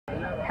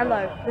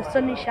Hello, the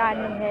sun is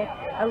shining here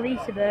at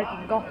Liseberg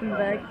in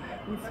Gothenburg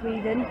in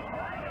Sweden.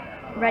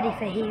 Ready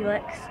for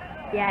Helix,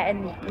 yeah,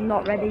 and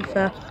not ready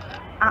for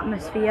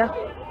Atmosphere,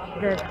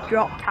 the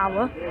drop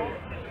tower.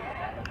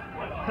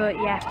 But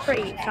yeah,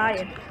 pretty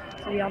exciting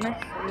to be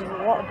honest. There's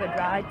a lot of good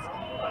rides.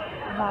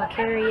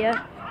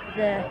 Valkyria,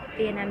 the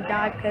B&M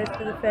dive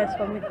coaster, the first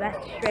one with best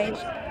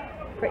restraints.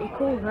 Pretty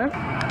cool, huh?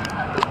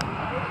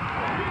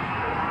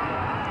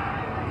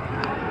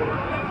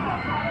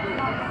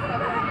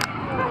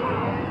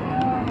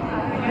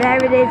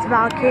 There it is,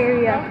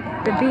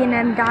 Valkyria, the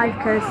B&M dive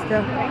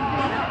coaster.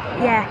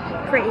 Yeah,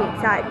 pretty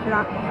excited for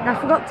that. And I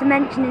forgot to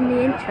mention in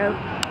the intro,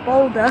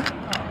 Boulder,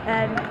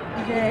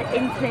 the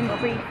Intamin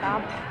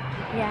prefab.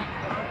 Yeah,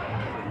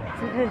 it's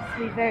supposed to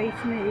be very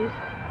smooth.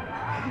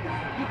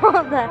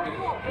 What the?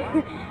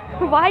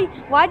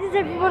 Why does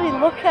everybody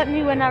look at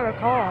me when I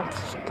record?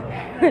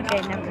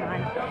 Okay, never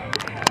mind.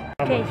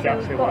 Okay, so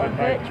we've got a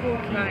virtual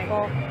key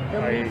for the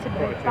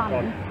Liseberg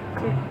Bannon.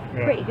 It's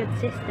a pretty good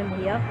system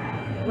here,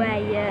 where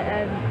you,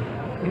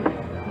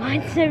 why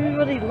does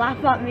everybody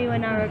laugh at me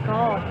when I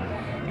record?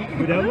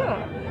 We don't?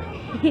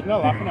 We're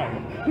not laughing at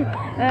you.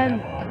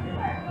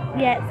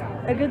 Yeah,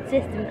 it's a good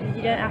system because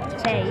you don't have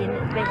to pay and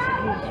it's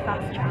basically just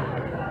fast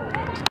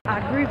track.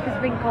 Our group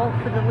has been called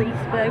for the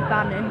Liseberg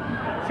Bannon.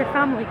 It's a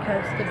family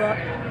coaster, but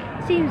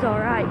it seems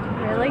alright,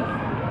 really.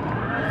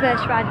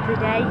 First ride of the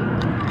day.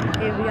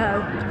 Here we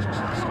go.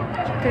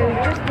 So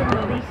we've just done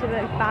the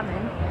Liseberg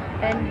Bannon,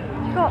 and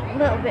you've got a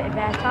little bit of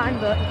airtime,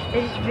 but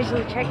they just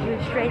visually check your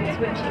restraints,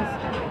 which is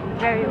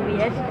very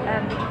weird.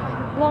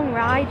 Long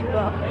ride,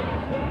 but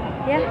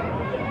yeah,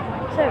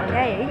 it's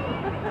okay.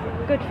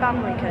 Good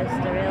family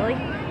coaster, really.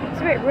 It's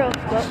a bit rough,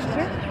 but it's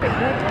pretty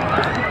good.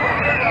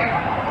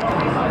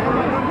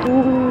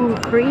 Ooh,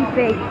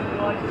 creepy.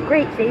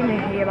 Great scenery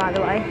here, by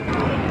the way.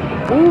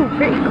 Ooh,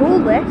 pretty cool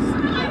this.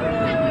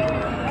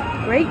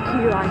 Great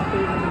queue line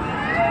theming.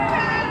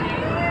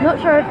 Not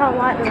sure if I'll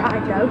like the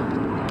ride though.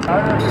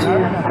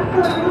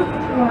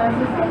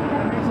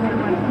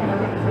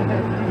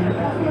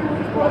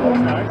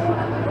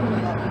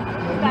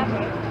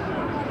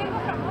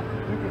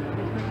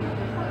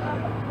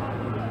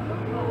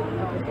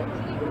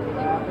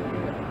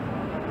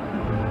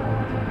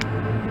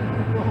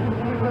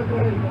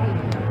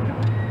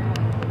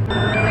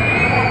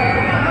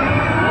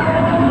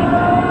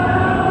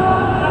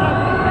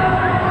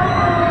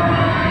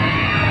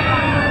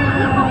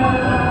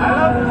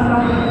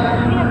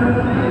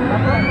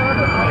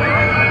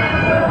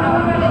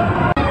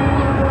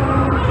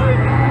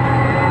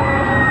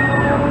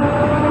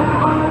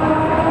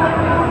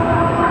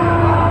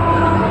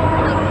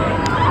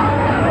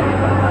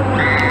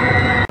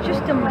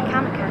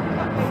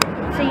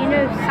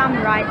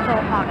 Samurai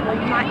Thought Park, well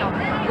you might not,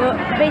 but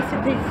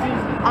basically it's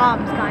these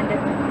arms kind of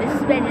that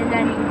spin and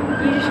then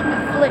you just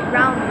flip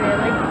round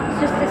really. It's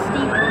just a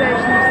steep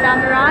version of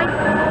Samurai.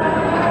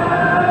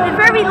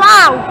 They're very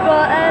loud,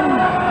 but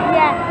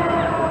yeah,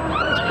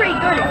 it's pretty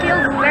good. It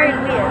feels very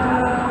weird.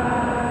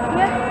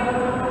 Yeah,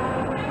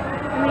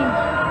 I mean,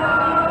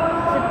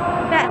 it's a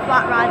better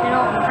flat ride than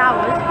Alton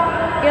Towers.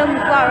 The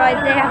only flat rides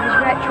they have is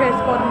Retro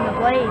Squad and the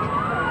Blade.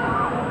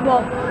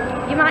 Well,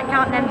 you might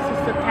count Nemesis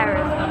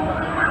Subterra's.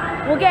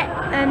 We'll get,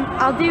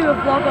 I'll do a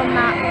vlog on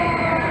that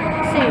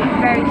soon,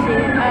 very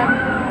soon.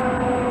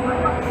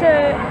 So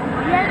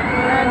yeah,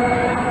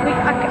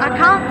 I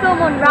can't film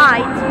on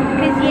rides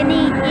because you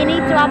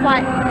need to have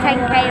like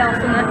 10k or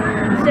something.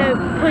 So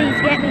please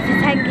get me to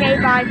 10k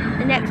by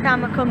the next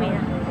time I come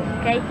here.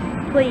 Okay,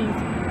 please.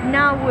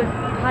 Now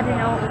I don't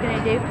know what we're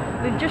gonna do.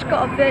 We've just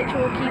got a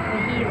virtual queue for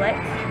Helix,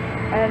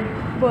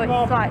 but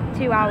it's like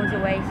 2 hours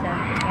away. So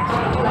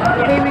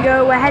yeah. Here we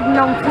go. We're heading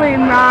on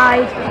Flume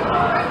Ride.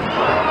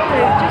 So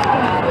just on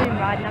the Flume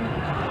Ride, and I'm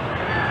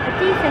a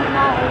decent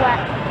amount of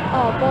wet.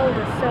 Oh,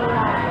 Boulder's so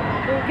loud.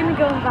 But we're going to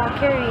go on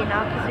Valkyria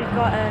now because we've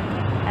got a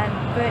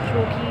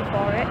virtual key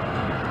for it.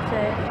 So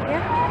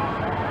yeah,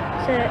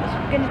 so it's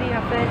going to be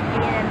my first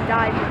B&M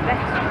dive with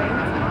best strings.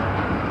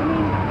 I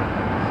mean,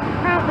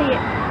 apparently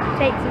it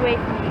takes away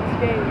from the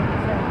experience,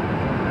 so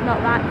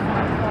not that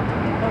excited.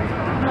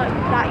 Not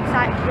that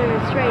excited for the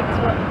restraints,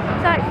 but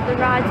excited for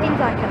the ride.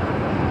 Seems like a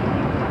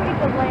pretty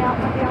good layout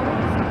to be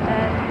honest.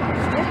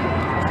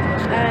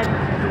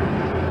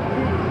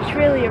 It's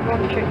really a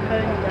one-trick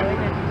pony though,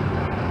 isn't it?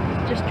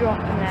 Just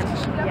dropping them,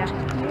 yeah.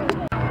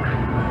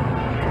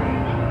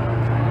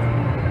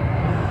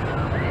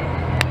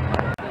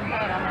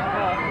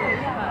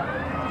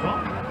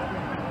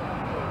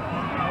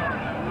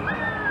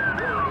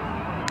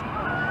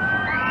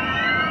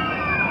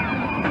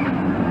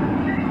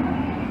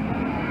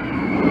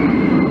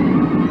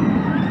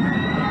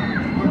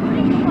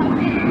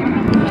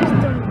 Just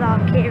done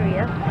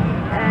Valkyria,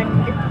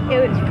 and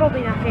it was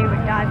probably my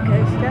favourite dive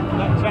coaster.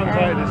 That sounds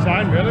like it's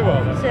designed really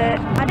well. So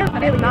I don't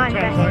really mind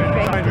best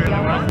straight to be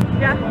honest.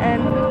 Yeah.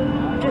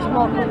 Just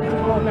more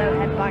comfortable, no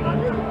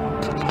headbanging.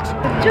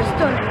 I've just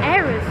done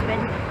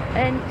Aerospin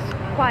and it's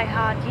quite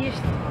hard.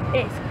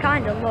 It's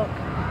kind of look,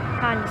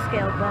 kind of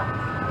skill, but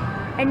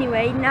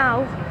anyway,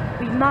 now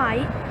we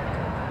might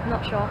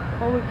Not sure.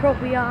 Or we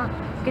probably are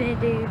going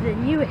to do the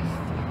newest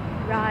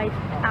ride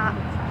at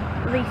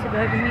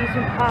Liseberg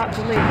Amusement Park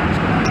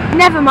Balloon.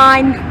 Never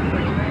mind.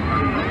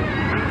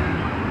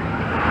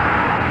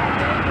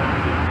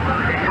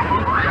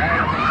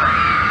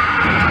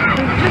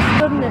 We've just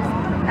done this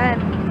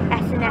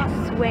S&S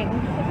swing,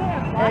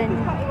 and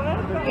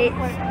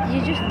you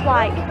just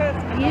like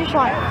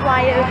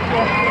fly over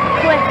the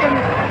cliff, and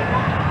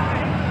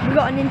we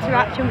got an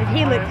interaction with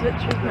Helix,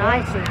 which was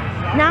nice.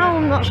 Now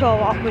I'm not sure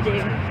what we're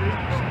doing.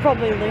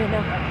 Probably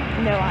Luna.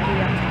 No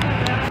idea.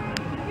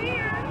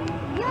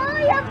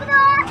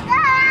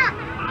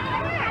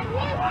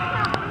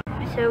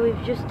 So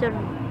we've just done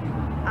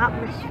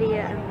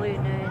Atmosphere and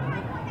Luna.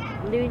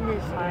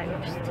 Luna's like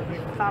just a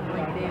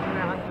family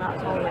boomerang,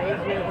 that's all it is,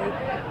 really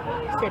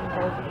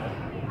simple.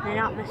 And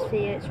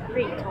Atmosphere, it's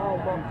pretty tall,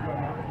 but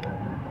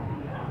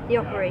the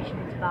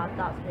operation's bad,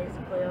 that's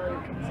basically all you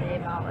can say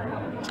about it.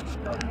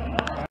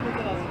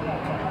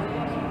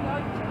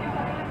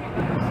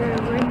 So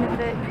we're in the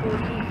virtual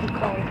Keeper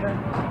Calder,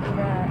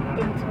 the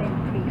intimate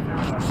prefab.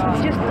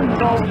 We've just done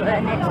Boulder,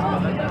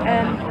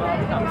 and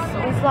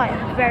it's like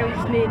very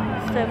smooth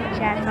and so much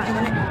airtime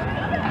in it.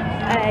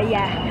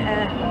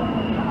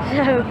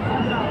 So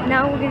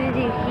now we're going to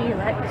do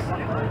Helix,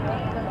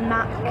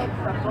 Mac,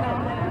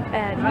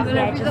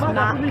 just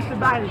Mac,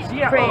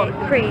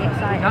 pretty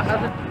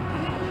excited.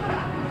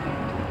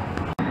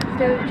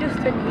 So we've just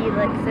done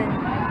Helix, and I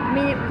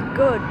mean it was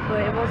good, but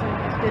it wasn't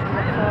as good as I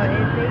thought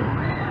it'd be.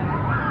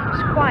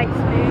 It's quite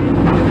smooth.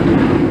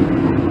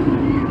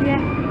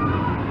 Yeah,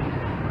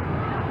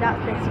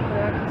 that's basically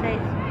what I can say.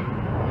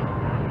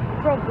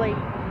 It's probably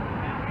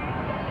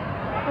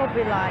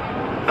like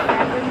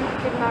 7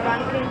 in my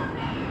ranking.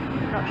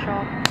 Not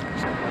sure.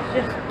 It's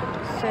just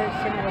so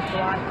similar to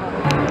Icon.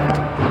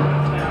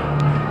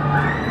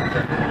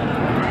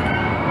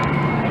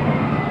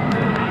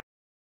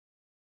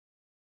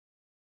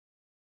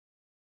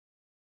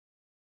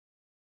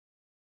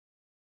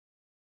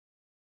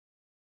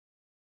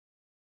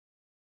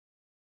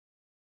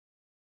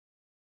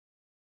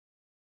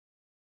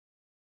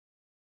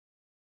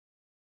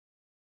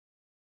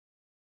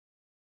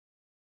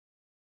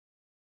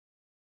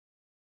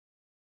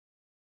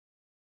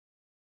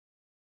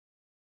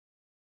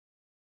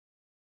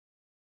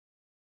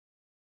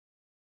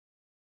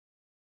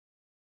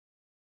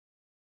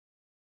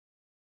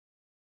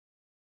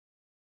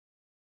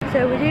 So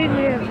we're doing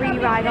a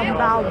re-ride on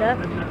Balder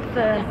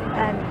for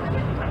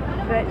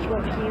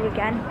virtual queue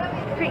again.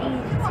 Pretty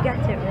easy to get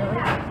it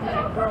really,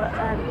 but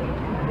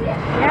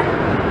yeah,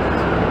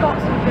 got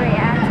some great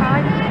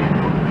airtime,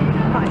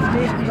 quite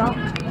smooth as well.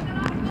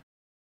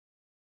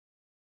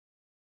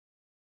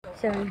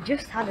 So we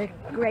just had a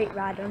great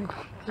ride on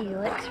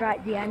Helix right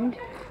at the end.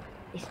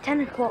 It's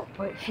 10 o'clock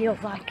but it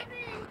feels like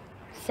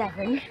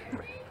 7,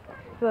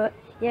 but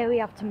yeah, we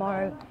have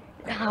tomorrow.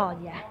 Oh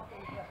yeah,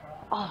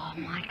 oh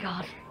my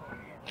god.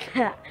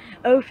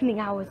 Opening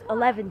hours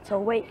 11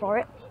 till, wait for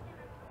it,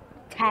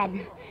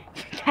 10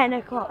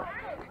 o'clock.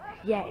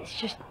 Yeah, it's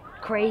just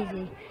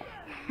crazy.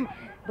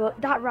 But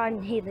that ride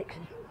in Helix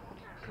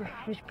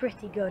was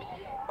pretty good.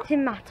 It's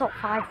in my top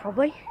 5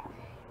 probably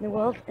in the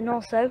world. And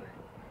also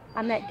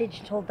I met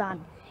Digital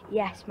Dan.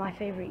 Yes, my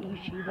favourite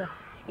YouTuber.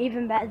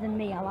 Even better than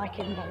me, I like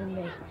him better than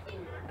me.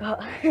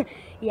 But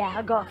yeah,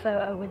 I got a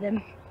photo with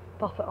him.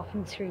 Pop it off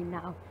on the screen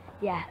now.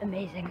 Yeah,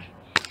 amazing.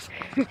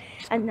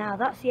 And now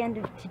that's the end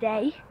of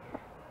today,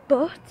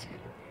 but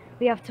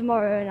we have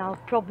tomorrow, and I'll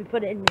probably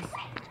put it in this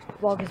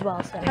vlog as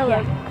well, so hello,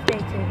 yeah, stay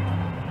tuned.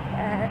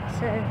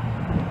 So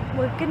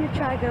we're going to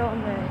try go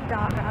on the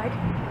dark ride.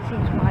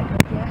 Seems quite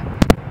good, yeah.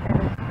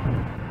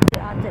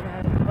 I don't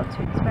know what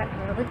to expect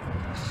really.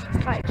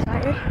 Quite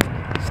excited.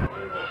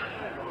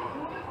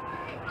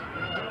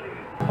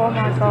 Oh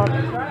my god,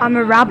 I'm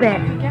a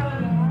rabbit.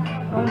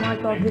 Oh my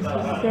god, this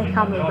is sick,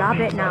 I'm a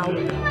rabbit now.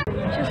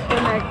 Just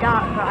done a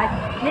dark ride,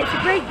 and it's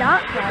a great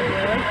dark ride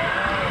really.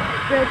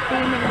 Great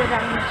theming with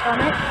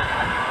animatronics.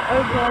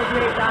 Overall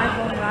great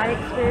ride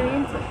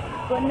experience.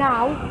 But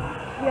now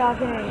we are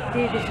going to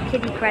do this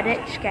kiddie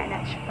credit, just get an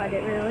extra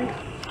credit really.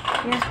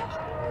 Yeah.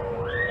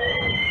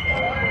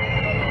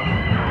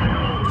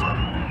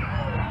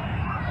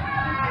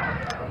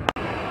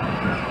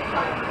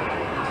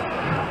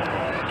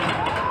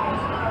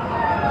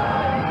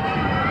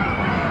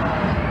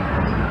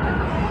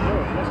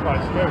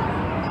 Quite smooth.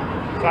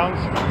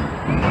 Sounds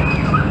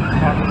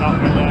like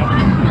nothing there.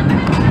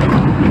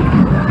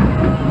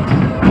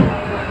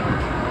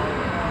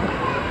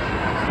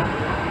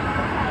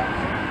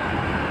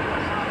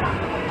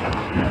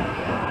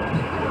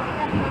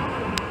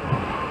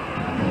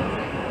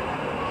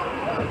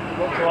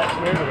 Looks a lot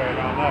smoother going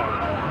down there.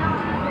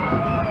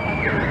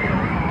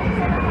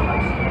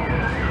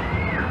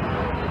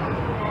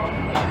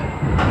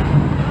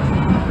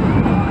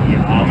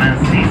 Ja, men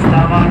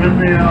sista varvet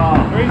nu ja.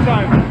 3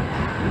 times.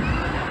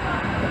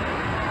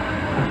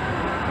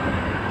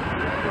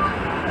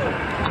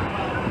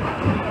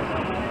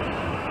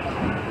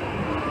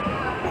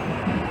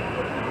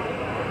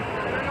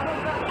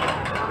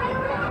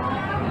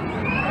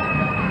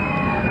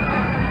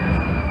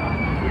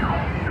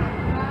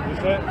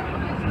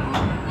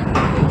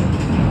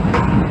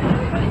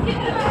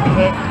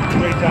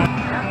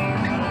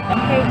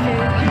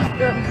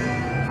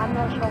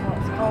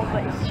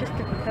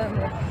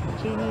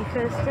 junior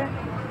coaster.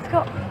 It's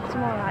got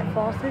some alright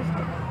forces,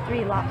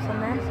 3 laps on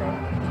there, so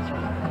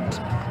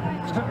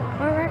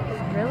alright,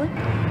 really.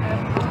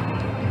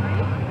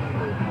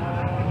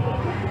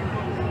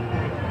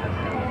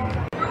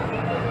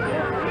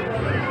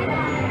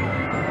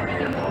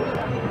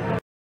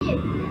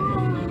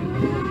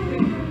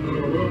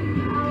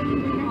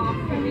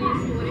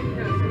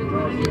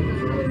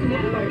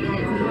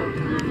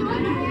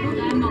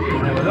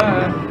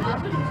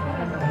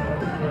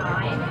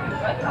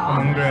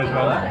 I'm hungry as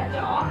well.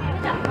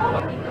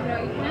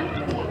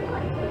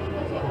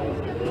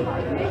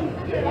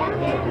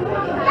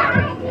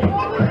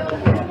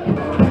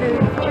 So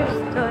we've just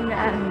done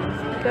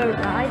boat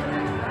ride.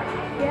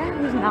 Yeah, it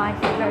was nice,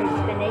 very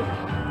spinny.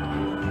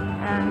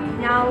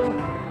 Now,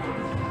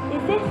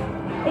 is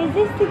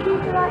this to keep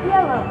it like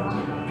yellow?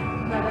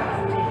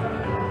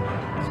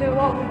 So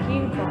what we're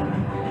queuing for?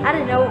 I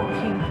don't know what we're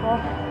queuing for.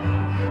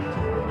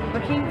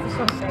 We're queuing for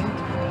something,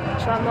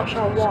 so I'm not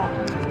sure what.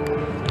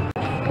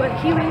 We're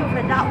queuing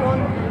for that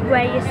one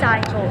where you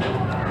cycle.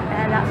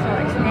 That's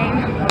what its name.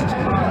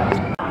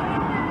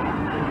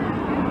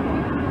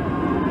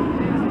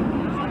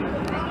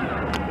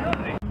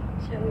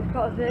 So we've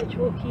got a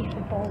virtual queue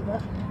for Boulder.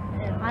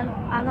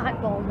 I like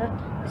Boulder.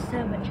 There's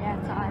so much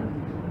airtime.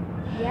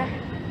 Yeah.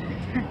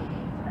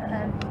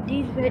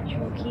 These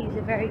virtual queues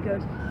are very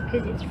good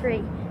because it's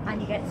free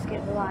and you get to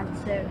skip the line.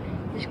 So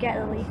just get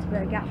the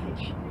Liseberg app,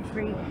 it's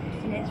free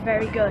and it's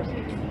very good.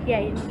 Yeah,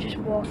 you're not just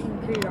walking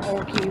through the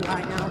whole queue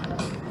right now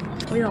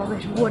with all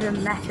this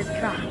wooden metal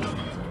track.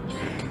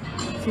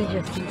 This is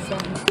just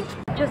insane.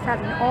 Just had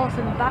an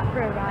awesome back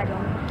row ride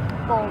on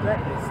Boulder.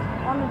 It's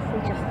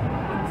honestly just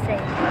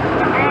insane.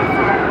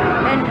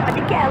 And I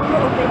did get a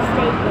little bit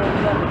stable,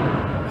 but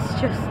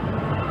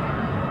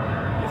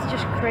it's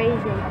just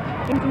crazy.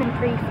 Infinite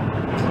brief.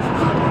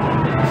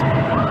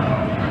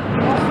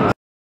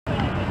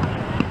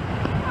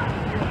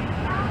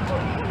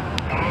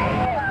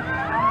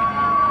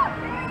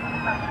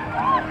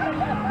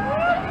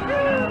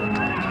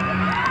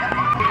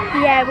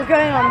 Yeah, we're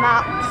going on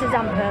that. This is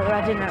Amperla, I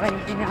didn't know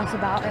anything else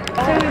about it.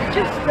 So we've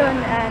just done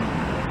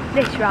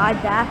this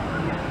ride there.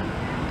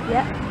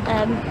 Yeah.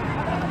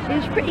 It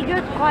was pretty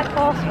good, quite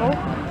forceful,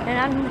 and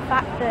adding the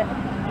fact that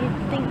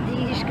you'd think that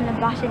you're just going to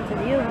bash into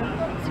the other one.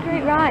 It's a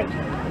great ride.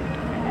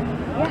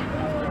 Yeah.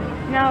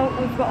 Now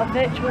we've got a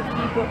virtual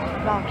queue booked for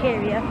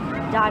Valkyria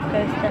dive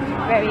coaster.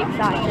 Very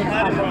excited.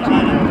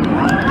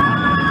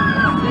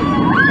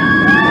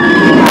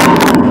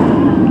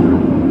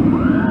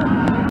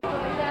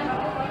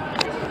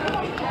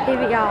 Here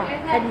we are,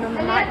 heading on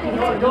the night to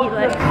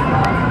Helix.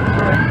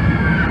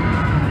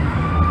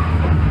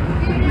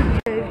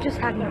 So we've just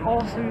had an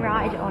awesome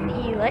ride on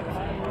Helix,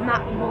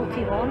 map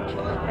multi-launch,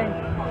 and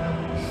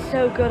it's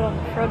so good on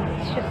the front.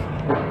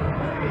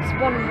 It's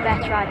one of the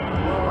best rides in the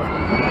world.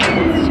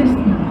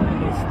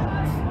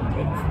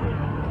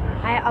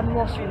 I'm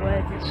lost for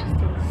words, it's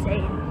just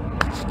insane.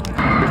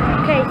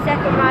 Okay,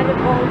 second ride at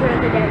Boulder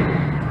of the day.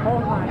 Oh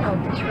my god,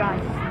 this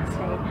ride is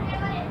insane.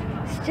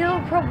 Still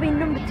probably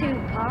number 2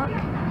 park.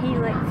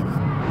 Helix is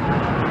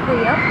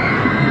clear.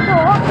 But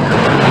yeah,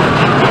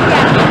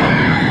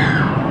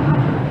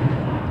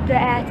 the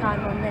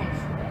airtime on this.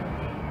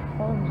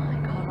 Oh my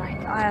god,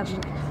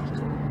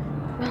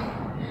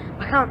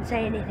 I can't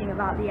say anything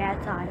about the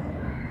airtime.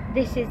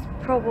 This is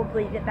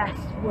probably the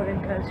best wooden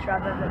coaster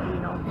I've ever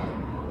been on.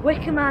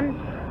 Wickerman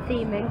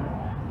theming,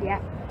 yeah,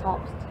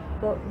 tops.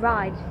 But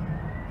ride,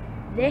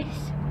 this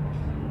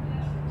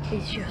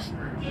is just,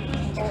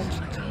 oh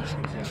my god.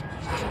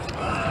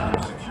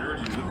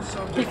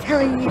 They're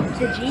telling you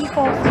the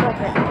G-forces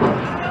of it.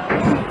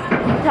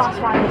 That's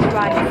why this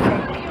ride is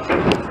sick.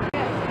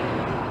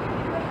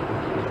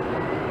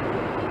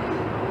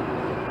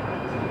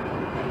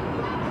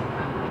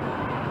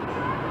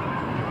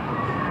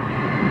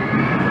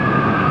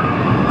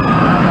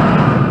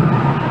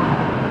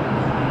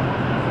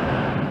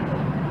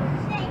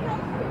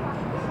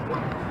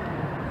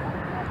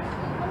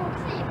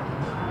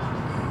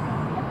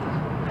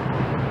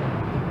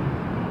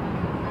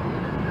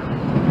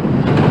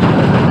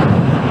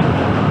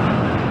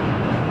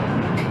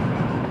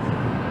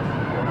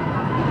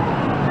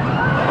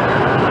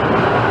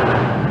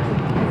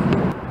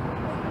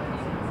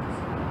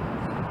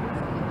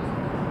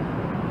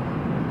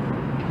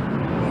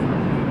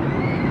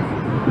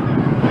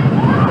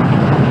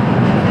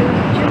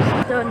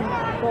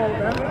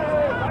 Boulder,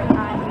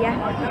 and yeah,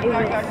 it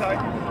was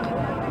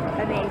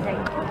amazing.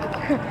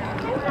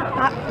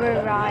 Back for a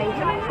ride,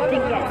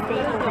 didn't get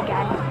stapled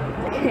again.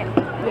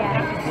 Yeah,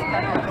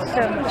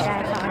 so much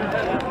airtime.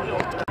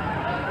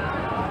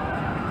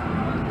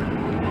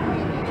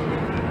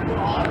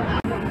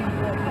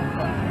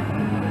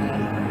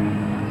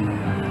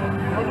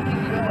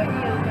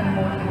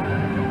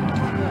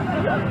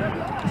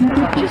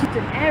 Just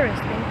an aero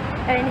spin,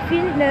 and if you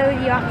didn't know,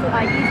 you have to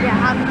like use your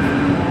hands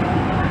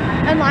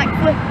and like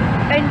flip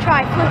and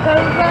try flip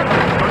over,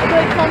 so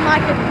it's on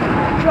like a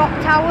drop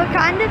tower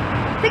kind of. I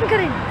think I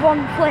did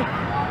one flip,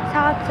 it's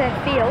hard to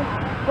feel,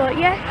 but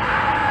yeah.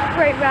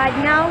 great ride.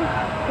 Now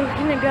we're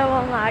gonna go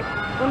on like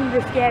one of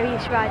the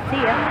scariest rides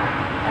here.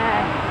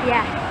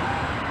 Yeah,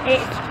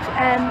 it's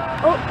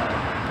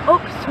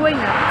up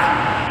swingers.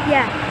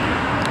 Yeah.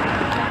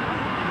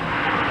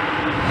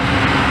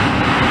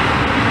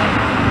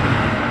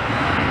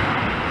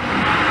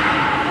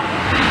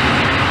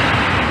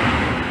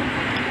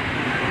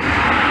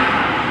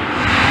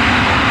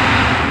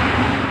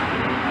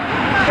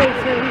 Okay,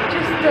 so we've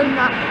just done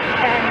that.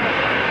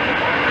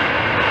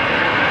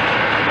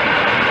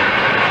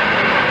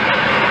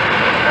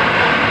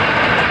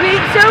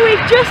 So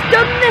we've just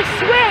done the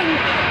swing,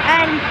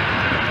 and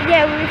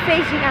yeah, we were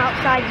facing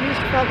outside. You just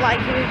felt like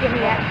you were going to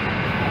get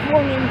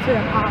flung into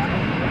the park.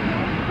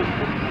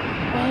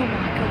 Oh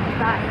my god,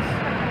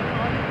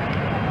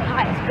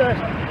 that is good.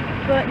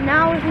 But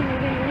now I think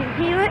we're going to do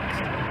Helix.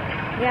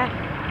 Yeah,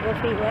 we'll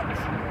Helix.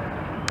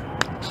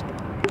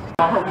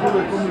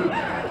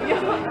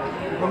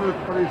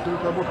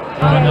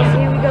 Okay, so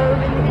here we go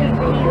in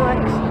the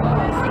Helix.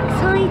 It's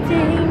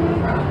exciting.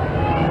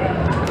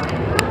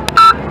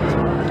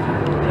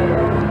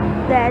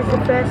 There's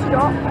the first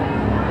drop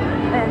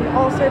and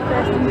also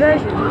first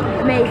inversion.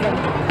 Amazing.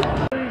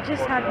 We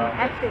just had an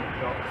epic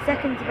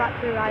second to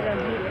battery ride on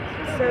Helix.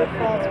 It's so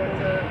plausible.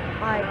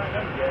 Like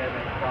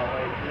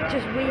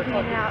just weaving in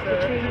and out the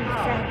trees,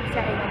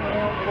 setting on the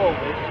hill.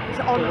 It's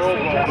honestly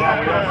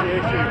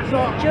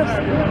just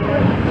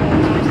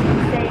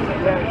insane.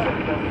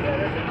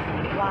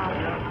 Wow.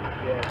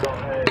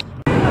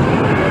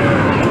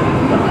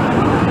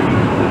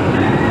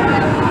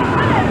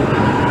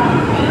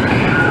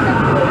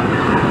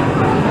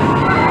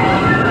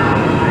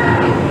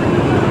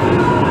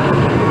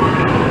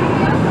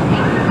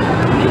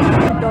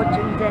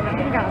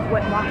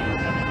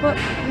 But I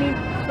mean,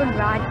 it's fun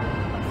ride,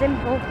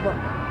 simple but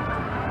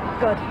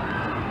good.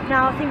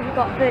 Now I think we've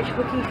got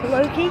virtual key for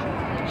Loki,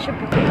 should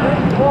be pretty good.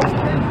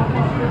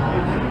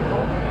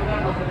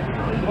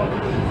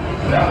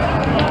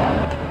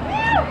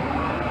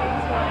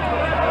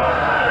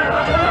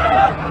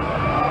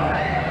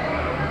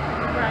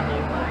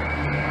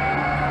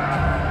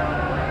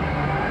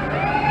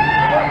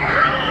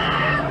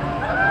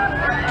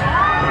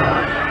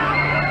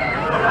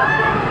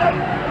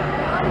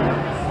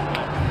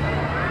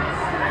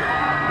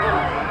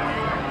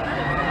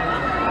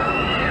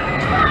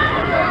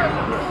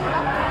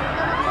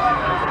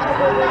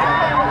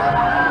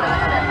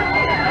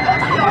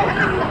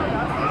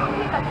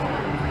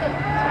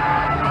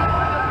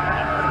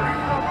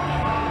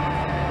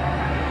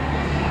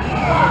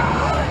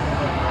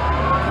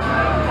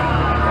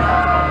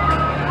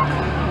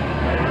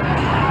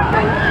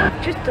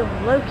 Just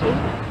done Loki,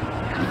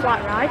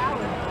 flat ride,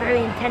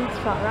 very intense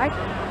flat ride.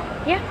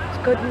 Yeah, it's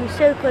good. We were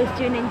so close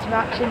to an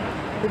interaction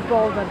with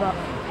Boulder, but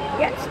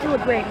yeah, it's still a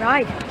great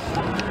ride.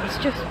 It's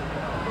just,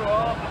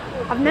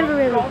 I've never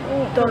really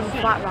done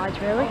flat rides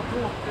really.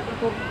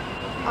 Well,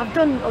 I've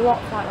done a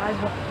lot of flat rides,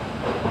 but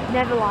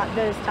never like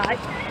those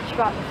types. Just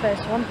like the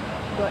first one.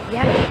 But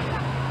yeah,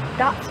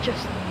 that's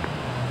just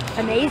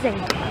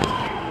amazing.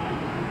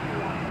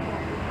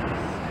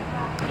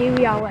 Here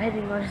we are, we're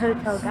heading on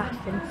Hotel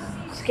Gaston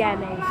Scare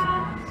Maze.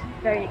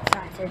 Very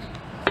excited.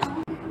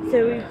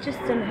 So we've just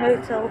done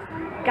Hotel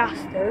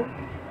Gasto.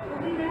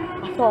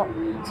 I thought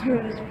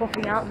something was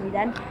popping out at me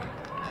then.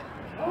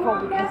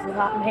 Probably because of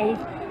that maze.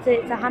 So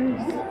it's a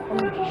hands on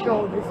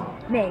shoulders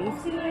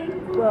maze,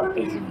 but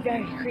it's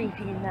very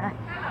creepy in there.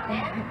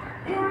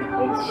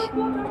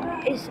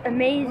 It's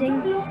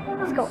amazing.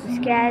 It's got the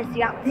scares,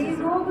 the acts is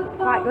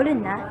quite good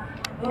in there.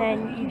 And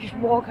then you just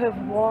walk over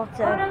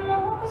water,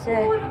 so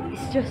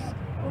it's just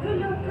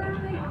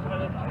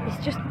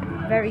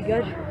very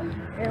good,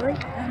 really.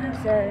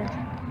 So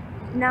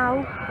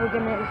now we're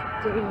gonna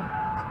do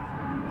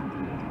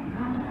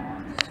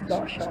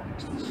dot shot.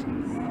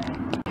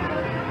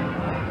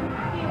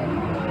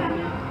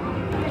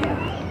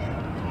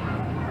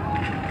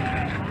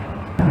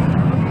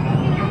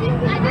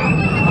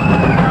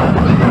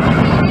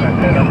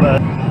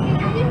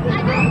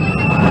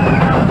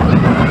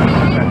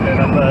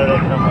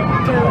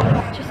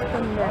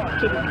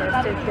 Kiddie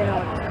coaster, if they know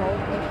what it's called.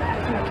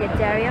 It's in the kids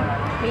area.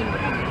 I mean,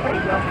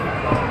 pretty rough.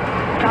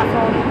 That's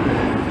all.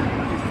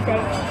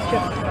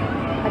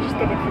 I just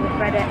did it for the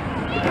credit.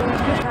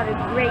 We've just had a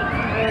great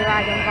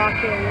ride on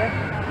Valkyria.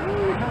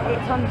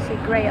 It's honestly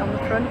great on the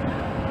front.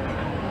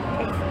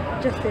 It's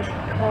just a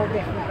whole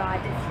different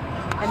ride. It's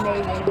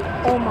amazing.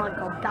 Oh my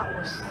god, that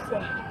was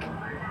sick.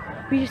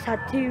 We just had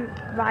two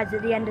rides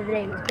at the end of the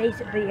day. It was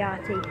basically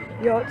ERT.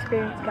 Your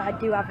experience guide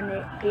do have an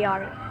ERT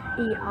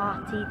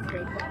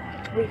today, but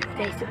we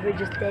basically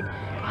just did.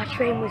 Our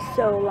train was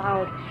so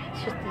loud,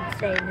 it's just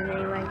insane. And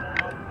anyway,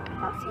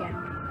 that's the end.